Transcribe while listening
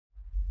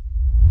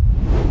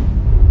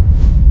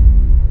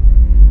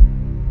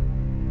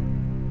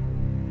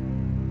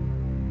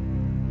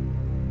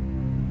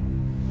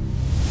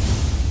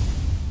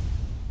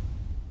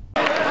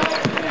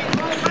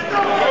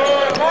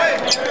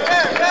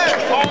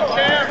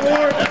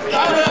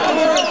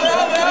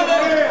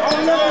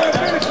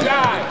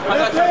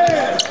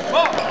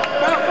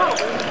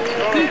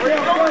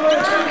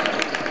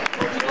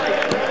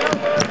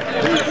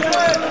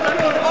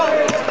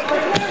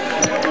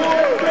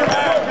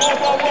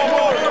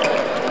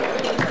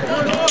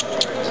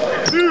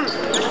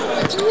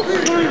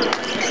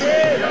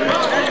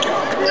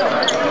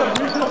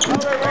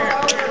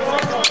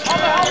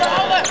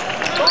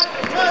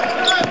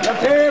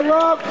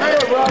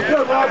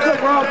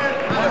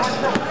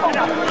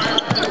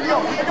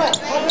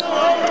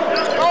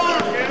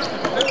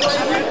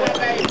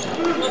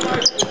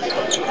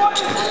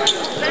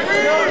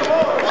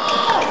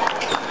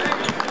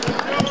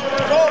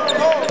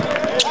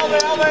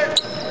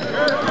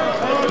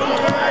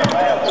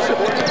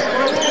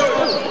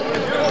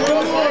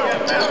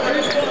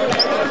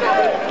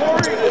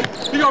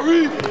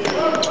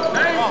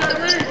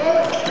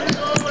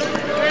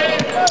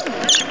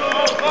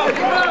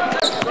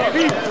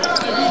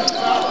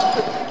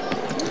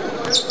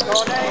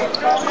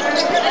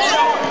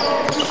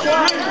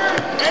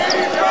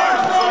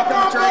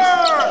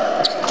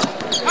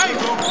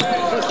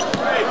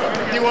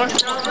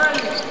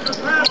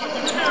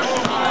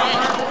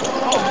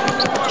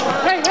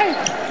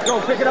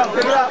pick it up,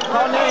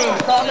 call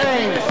names,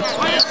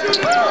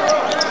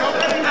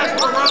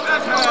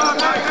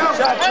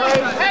 Shot,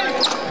 Trey.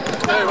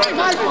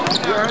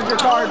 You earned your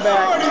card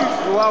back.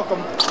 You're welcome.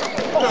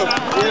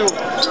 You.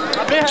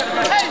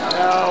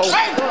 No.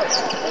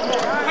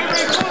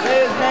 Say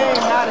his name,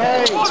 not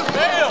Hay.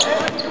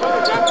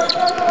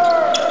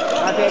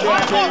 Not that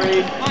damn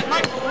Reed.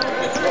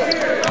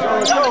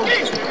 Let's go.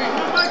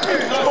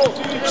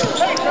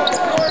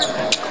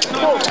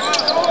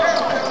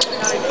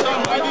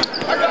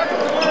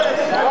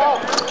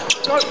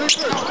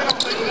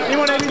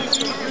 Anyone, Amy?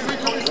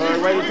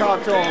 Ready to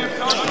talk to him.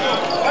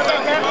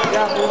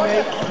 Yeah,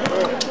 roommate.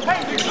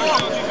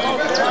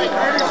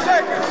 30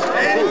 seconds.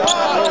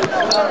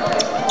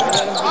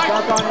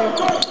 Duck on you.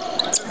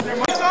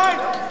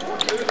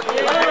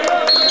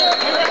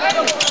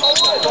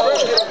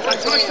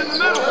 Touch in the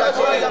middle.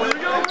 Here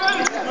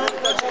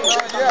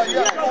we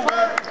go,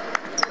 ready?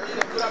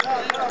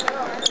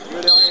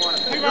 You're the only one.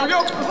 Here we go.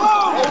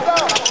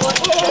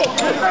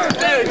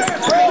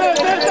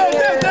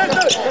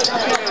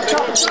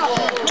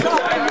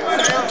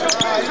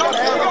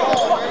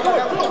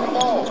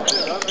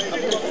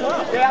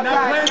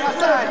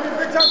 Outside.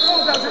 Big time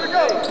closeouts. Here we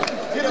go.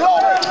 Get low.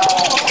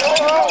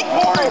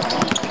 Corey.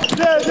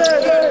 Yeah.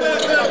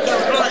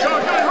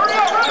 Hurry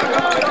up.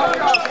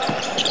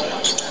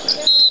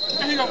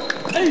 There you go.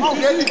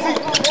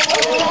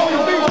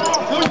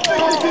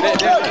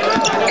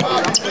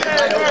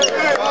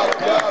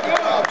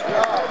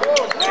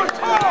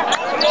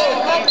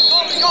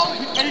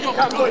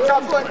 Top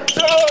foot.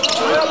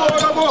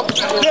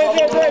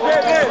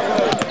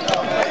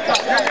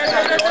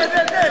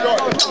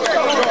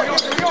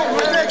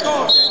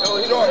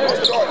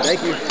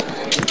 Thank you.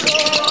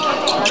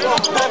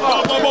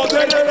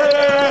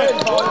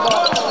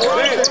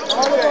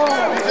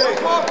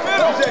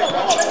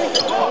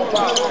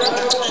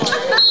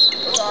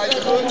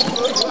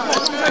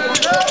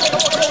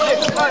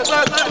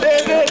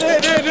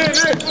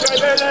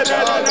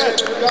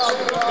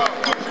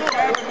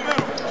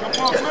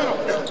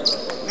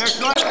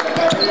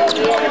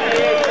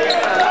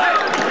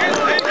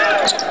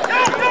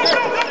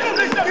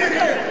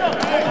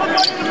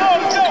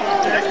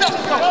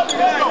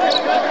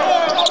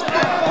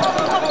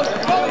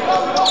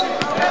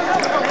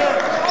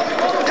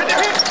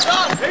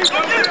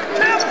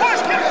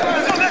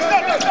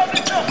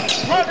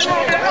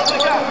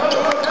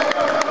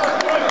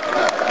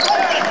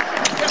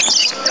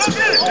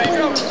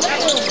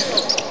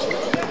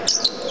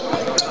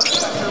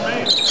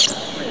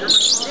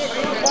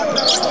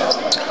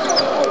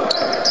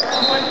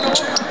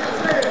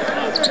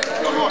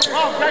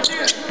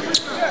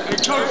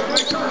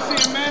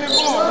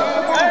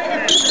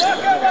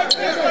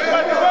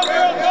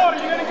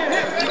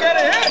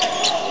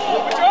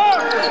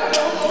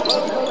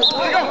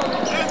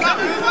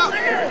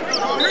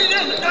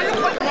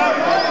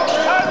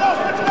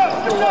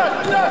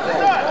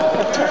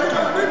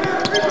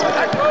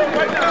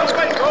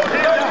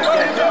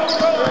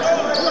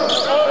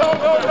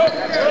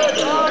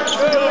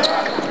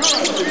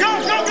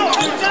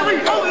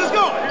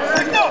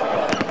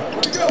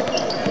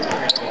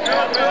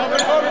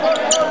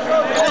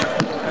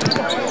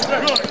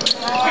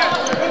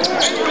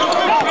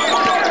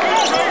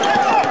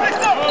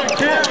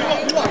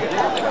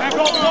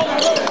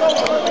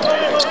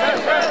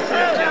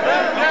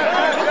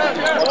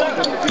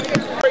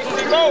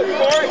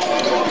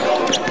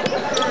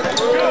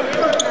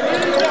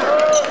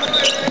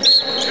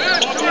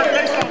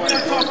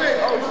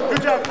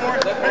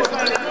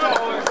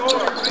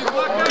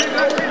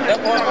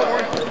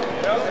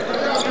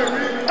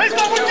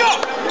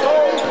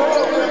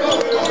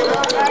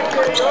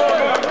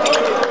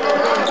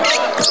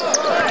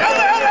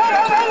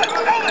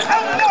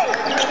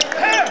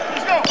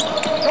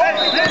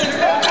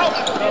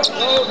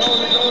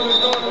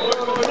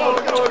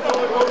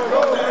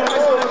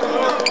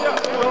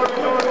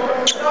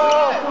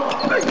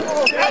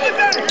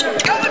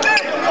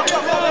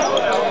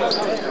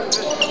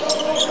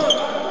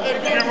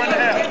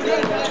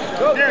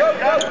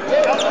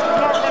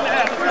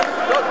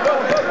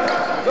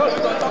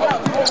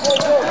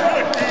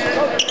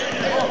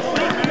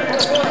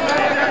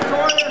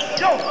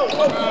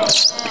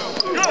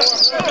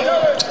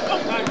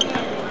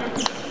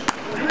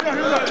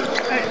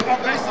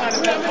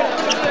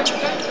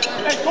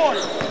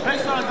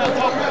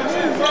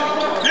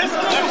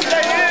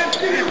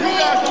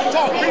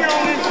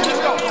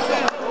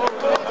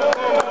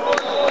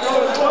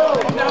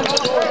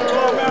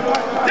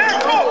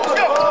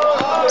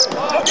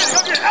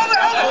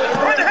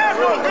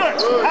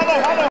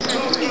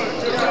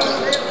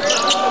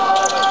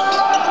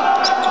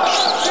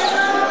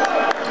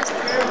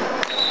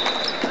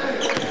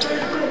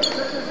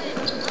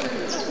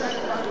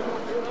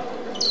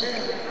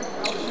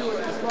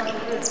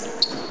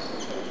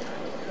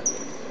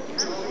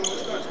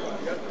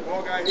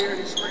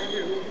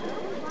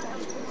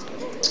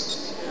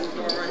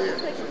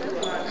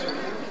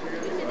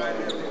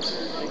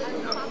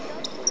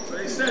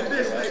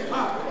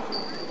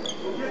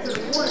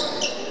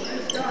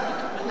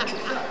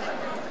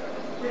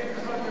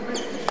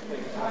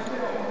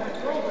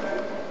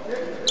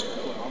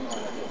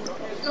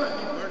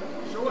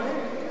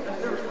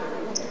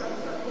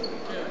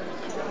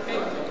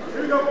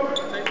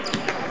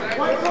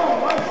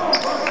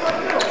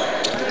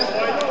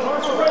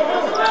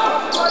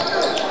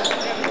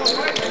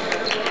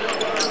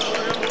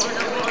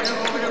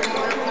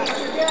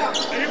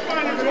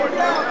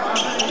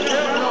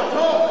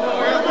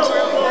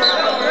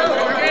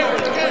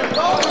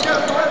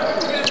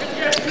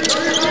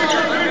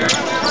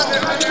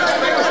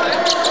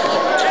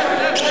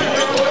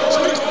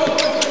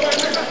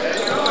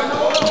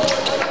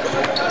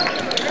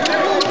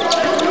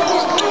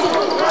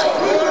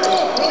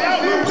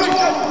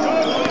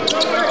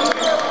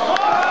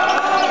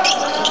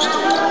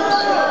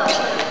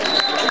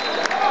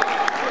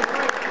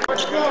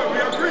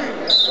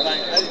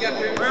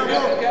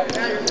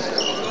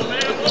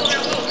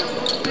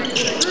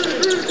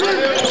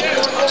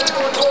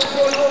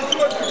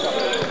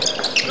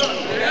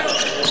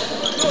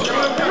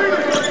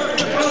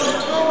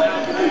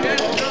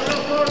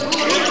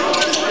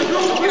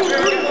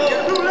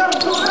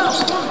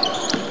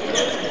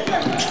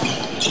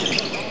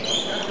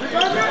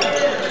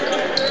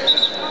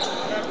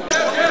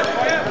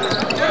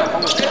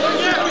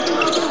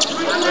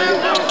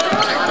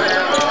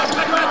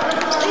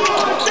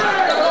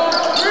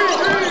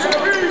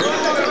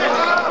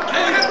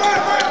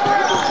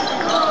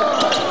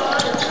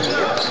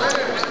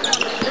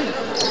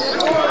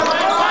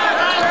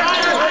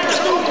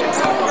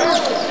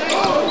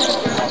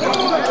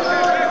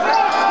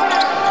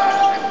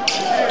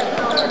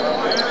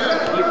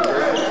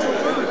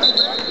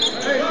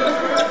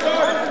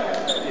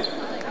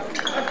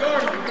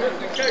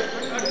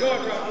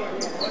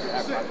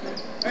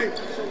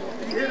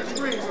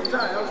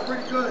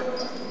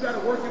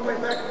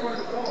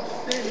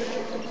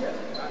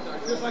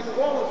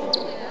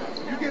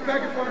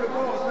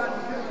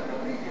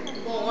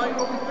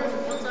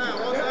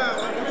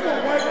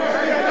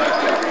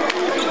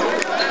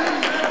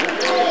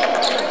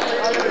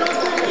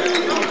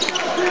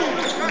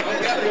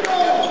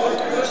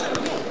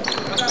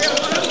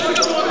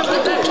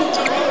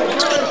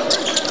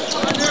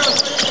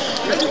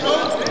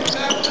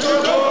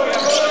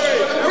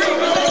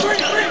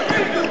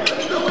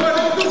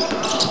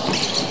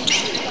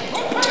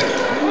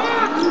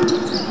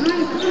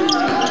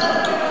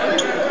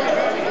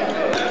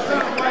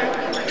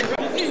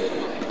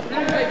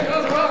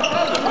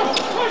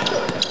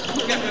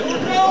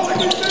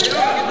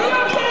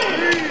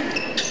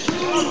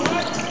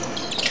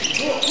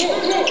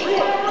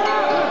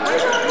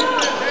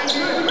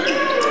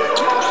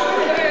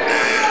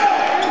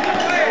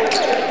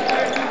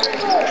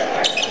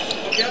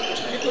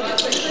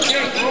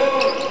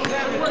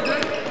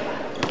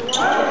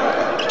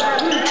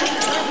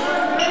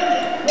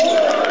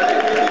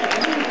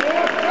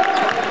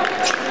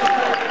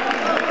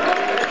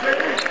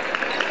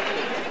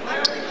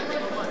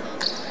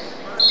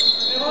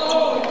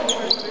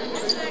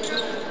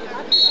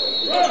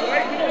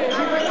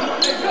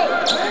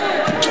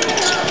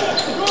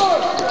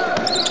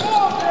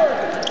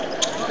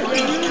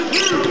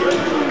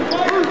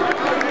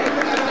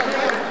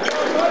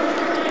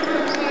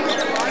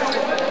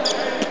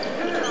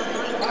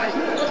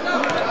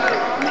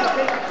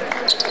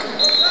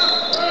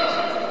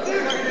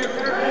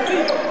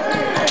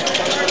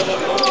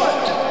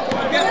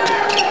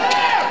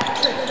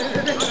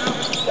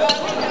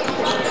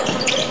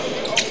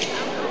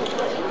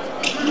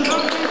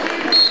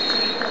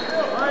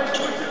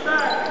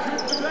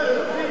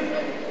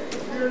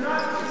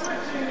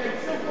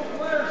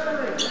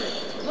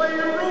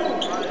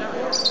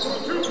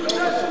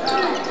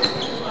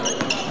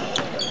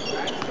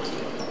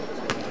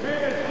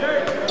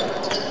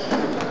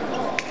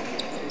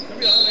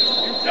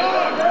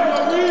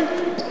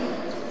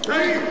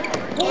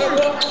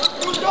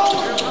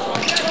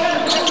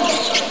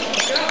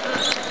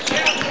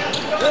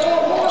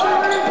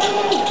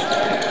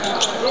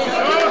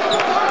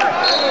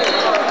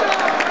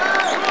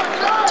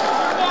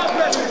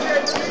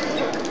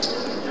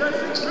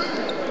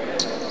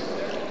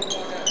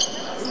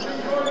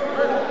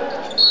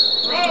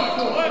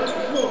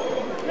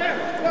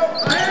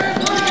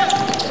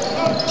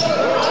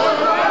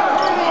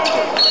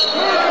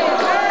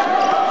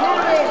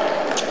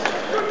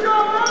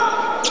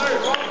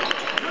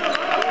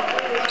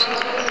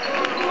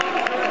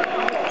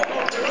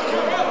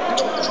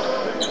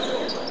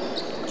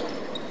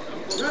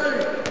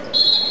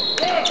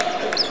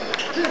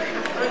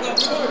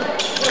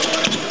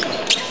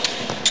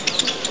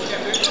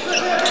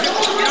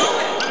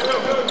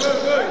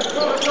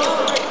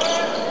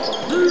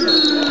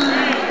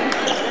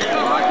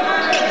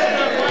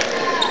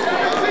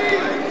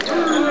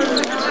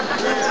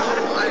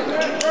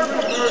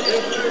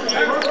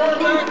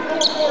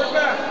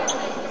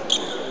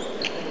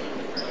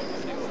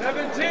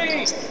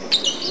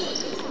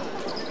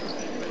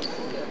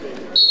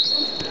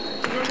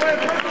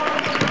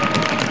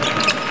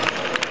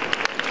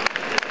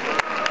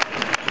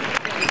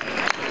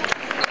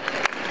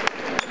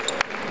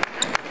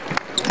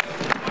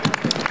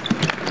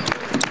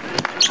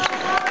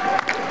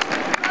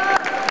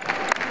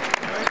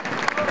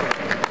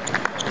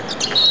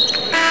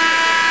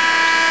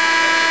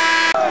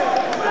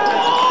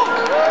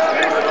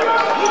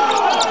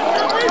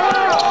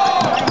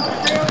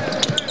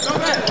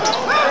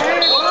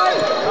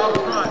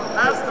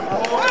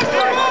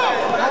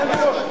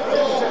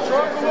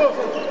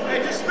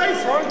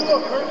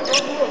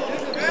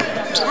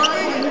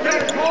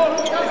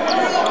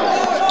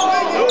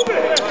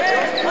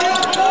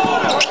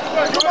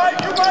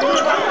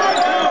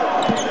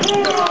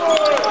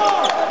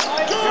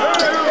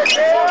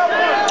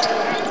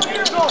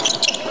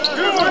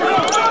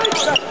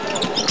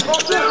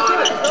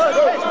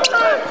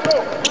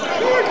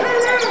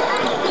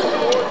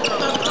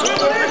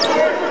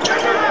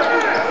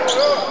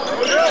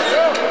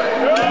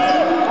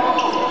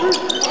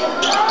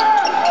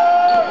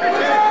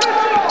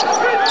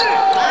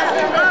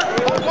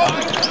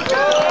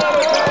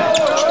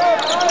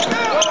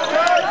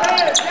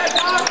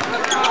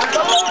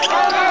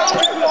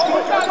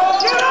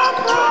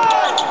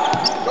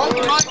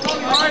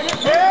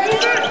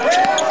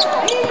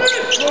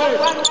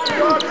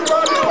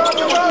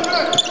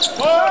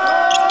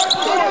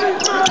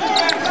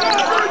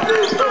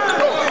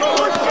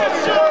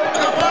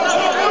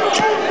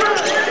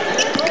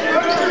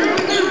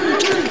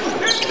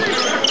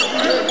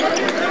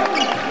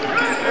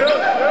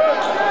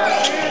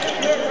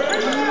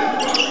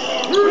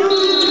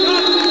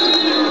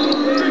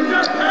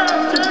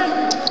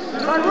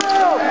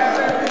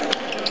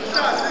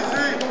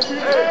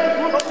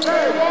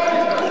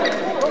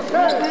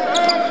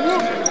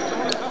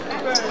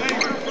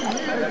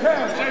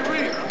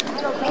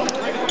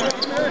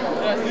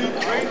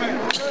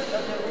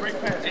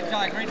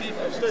 Side, great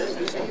defense.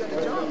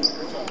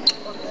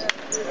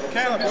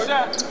 Cam, good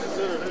shot.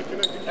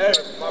 Hey,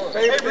 my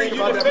favorite thing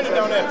about that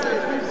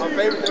possession. My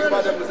favorite thing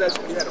about that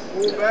possession, we had a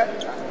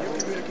fullback. You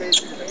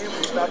communicated with him.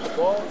 We stopped the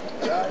ball.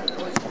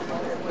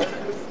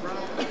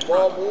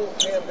 Ball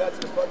moved. Cam got to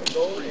the fucking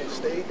goal and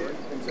stayed there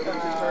until he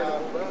just turned it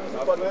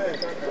around.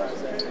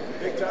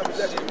 Big time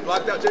possession. You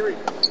blocked out J. Reed.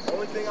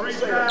 Only thing I'm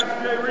saying,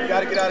 you got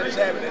to get out of this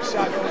habit. That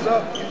shot goes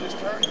up, you just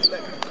turn, you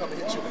let people come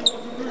and hit you.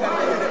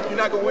 You're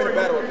not going to win a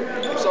battle up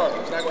there. I'm sorry,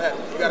 it's not going to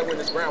happen. You got to win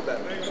this ground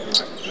battle.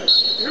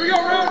 Here we go,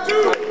 round 2.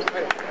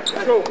 Hey,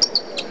 let's go.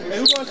 Hey,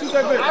 who's going to shoot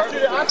that bait? I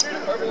shoot it. I shoot it.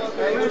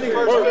 Hey, who's the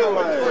first field?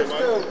 First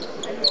field.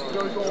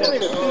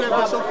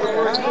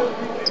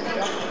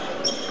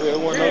 Yeah,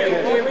 one no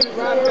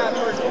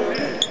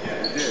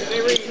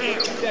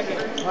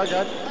I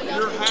got you.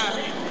 You're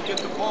happy to get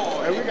the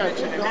ball. Hey, we got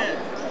you.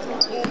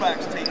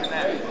 Fullback's taking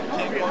that. You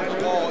can't run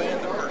the ball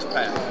in the first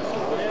pass.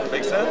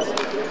 Make sense?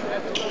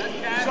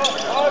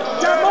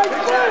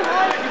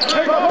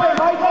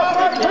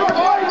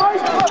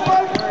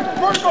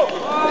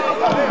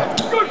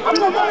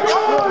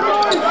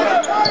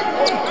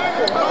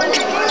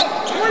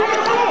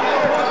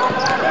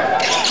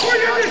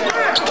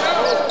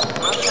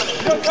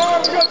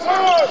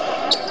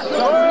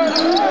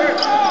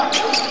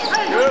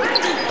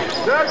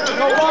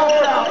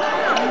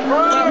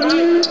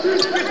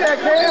 Get that,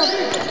 Cam.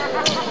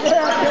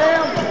 Yeah,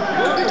 Cam.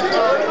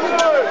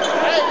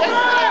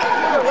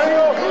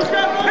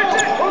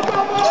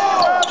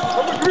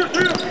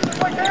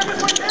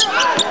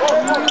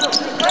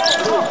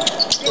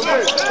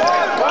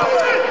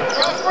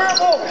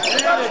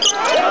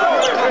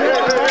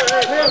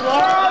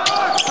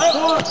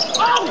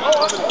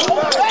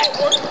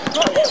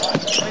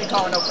 Ain't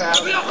calling no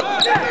foul.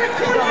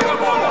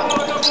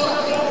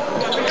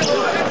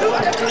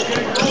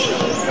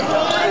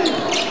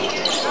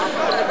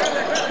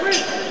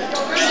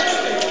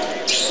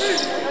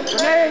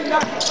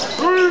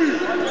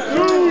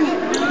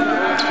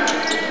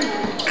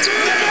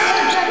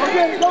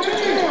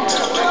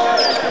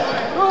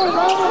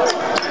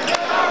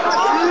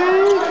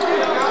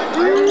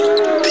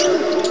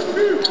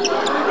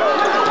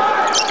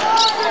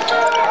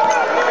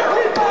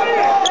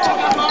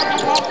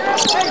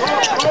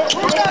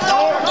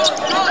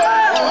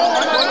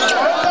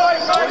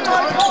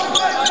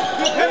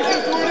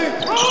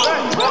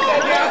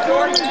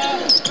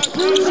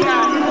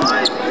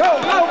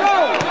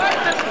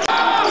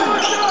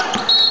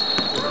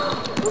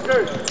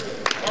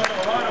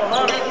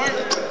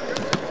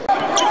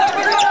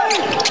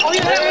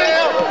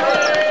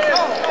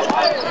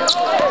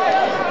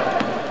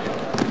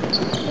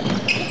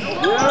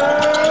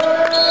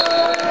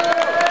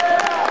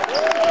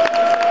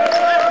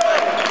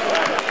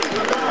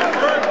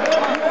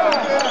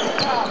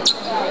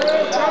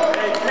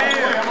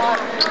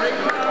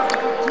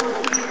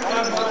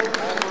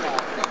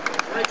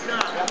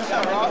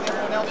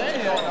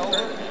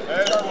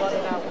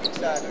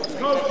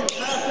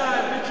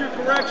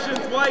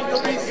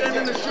 You'll be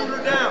sending the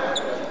shooter down.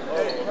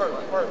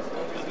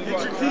 Get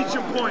your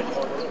teaching point.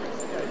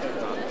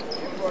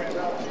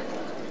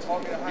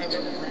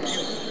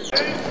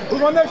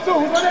 Who's on next two?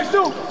 Who's on next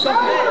two?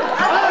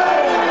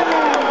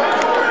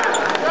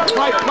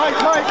 Mike,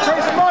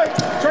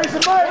 Tracy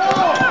Mike.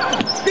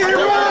 Get it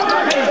right.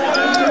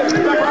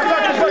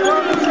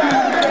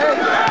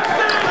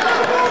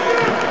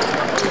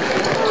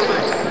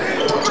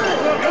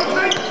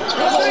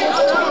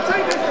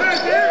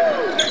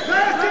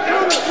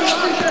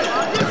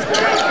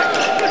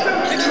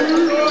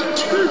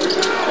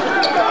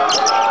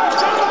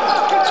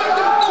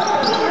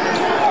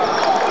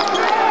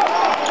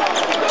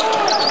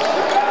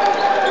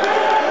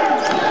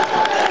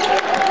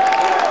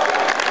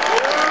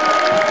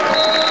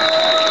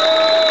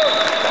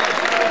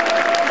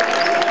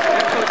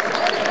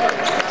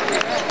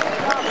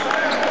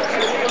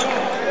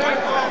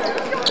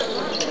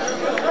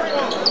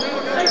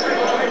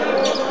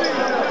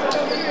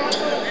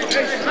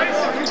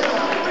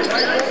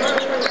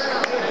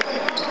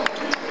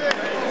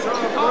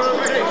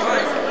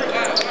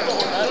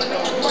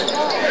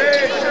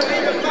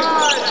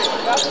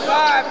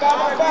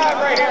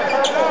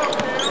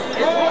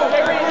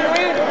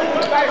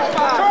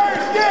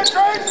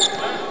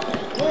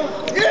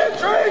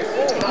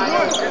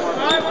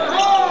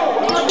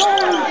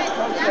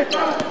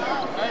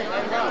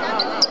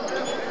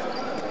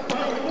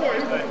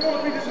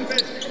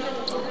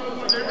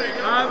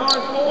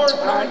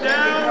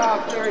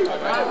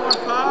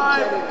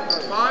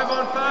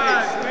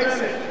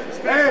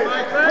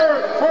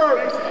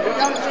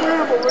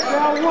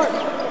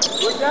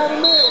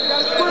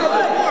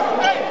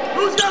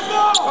 Who's got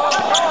ball?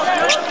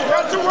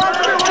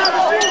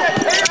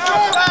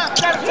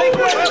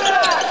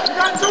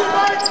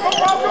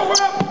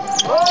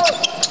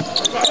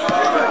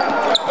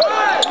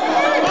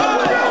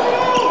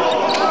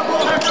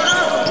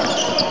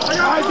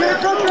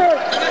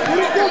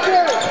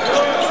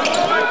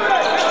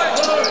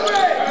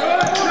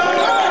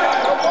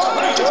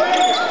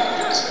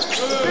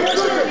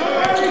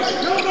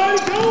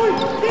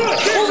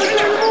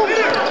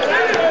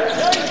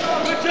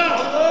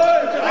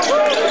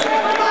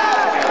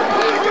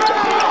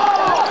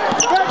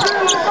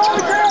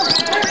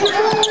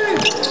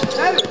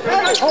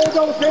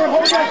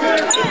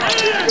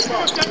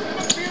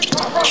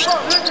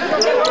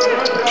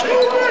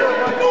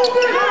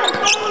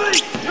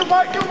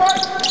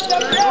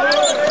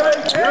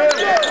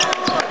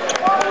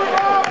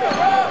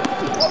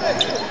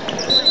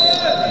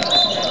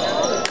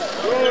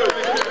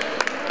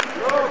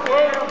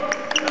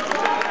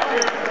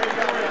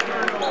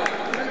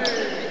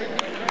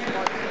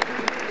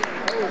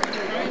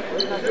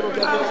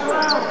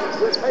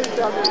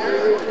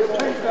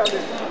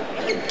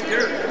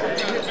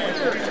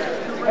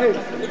 Hey,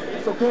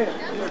 it's okay.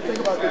 Think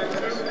about this.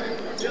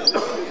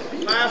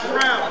 Last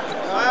round.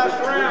 Last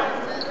round.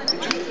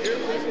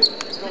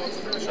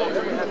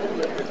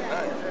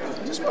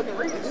 Just fucking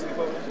read it.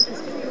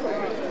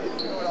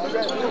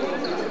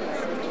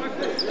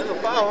 That's a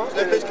foul, huh?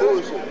 That bitch cool.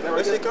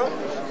 That shit come?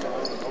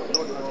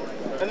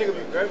 That nigga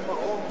be grabbing my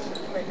arms.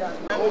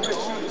 Oh,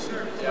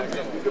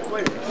 bitch, you can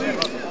play.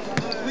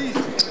 Please.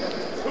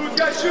 Who's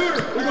got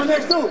shooter? Who's on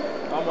next two?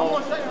 I'm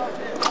on.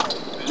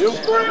 You? Hey,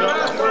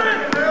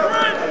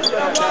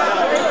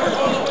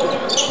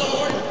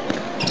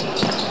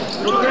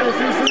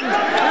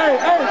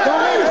 hey,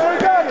 don't leave us. We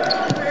got it.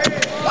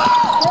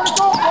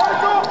 Vertical.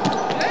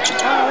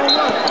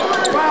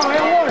 Wow,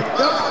 and one.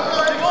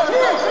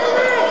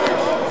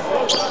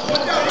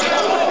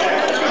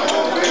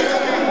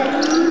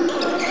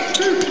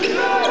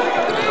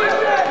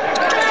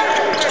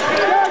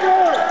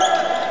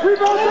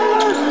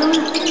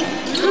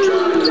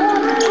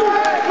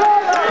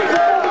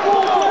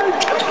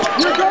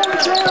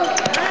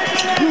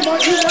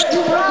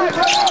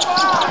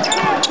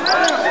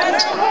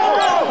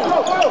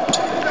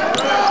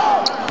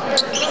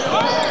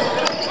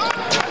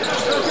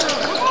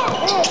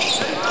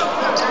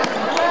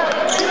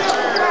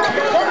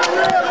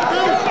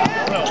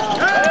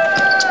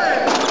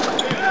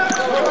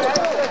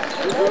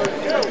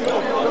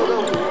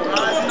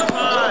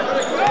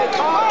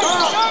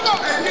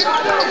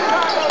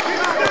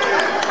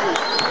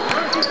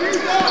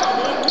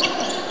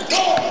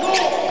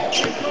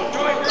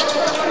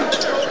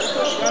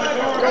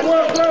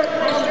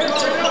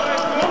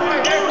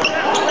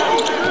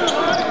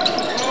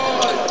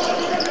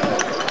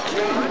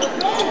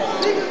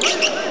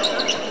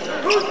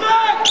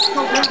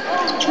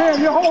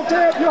 Cam, you hold,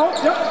 Cam, you hold.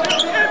 Yep.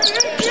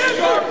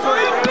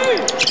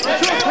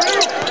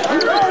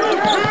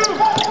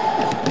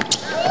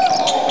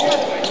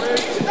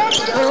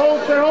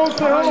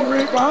 Stay home,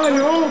 Rick. Behind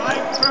you, home.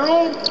 Stay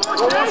home.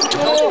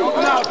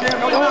 Come out, Cam.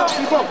 Come out.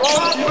 Keep up.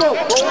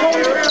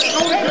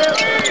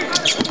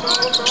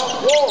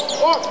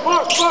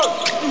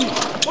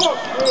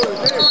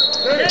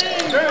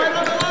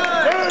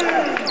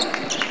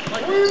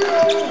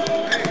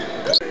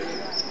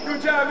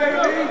 Good job,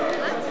 baby.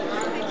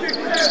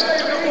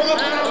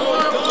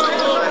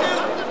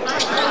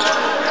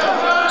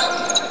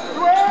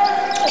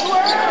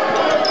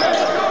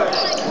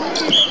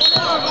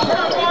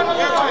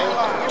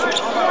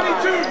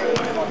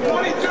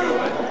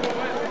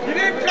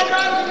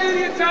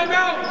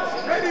 Timeout,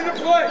 ready to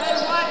play.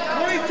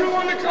 22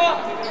 on the clock.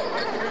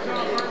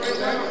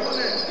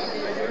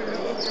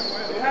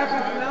 It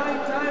happens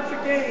 9 times a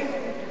game.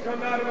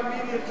 Come out of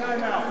immediate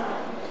timeout.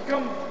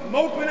 Come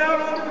moping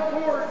out onto the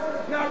court,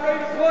 not ready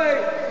to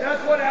play.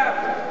 That's what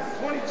happens.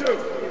 22.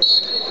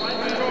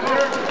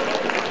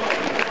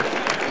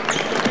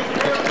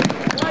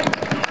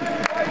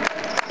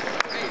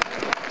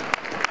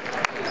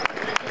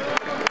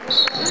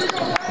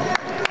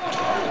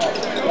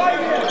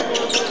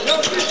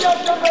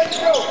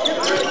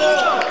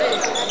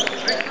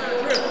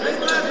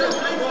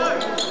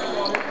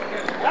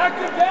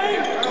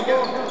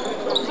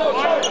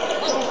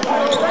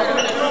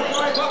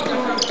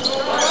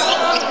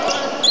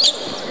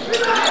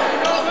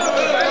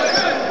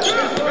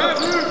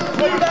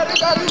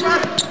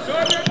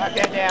 Knock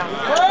that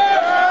down.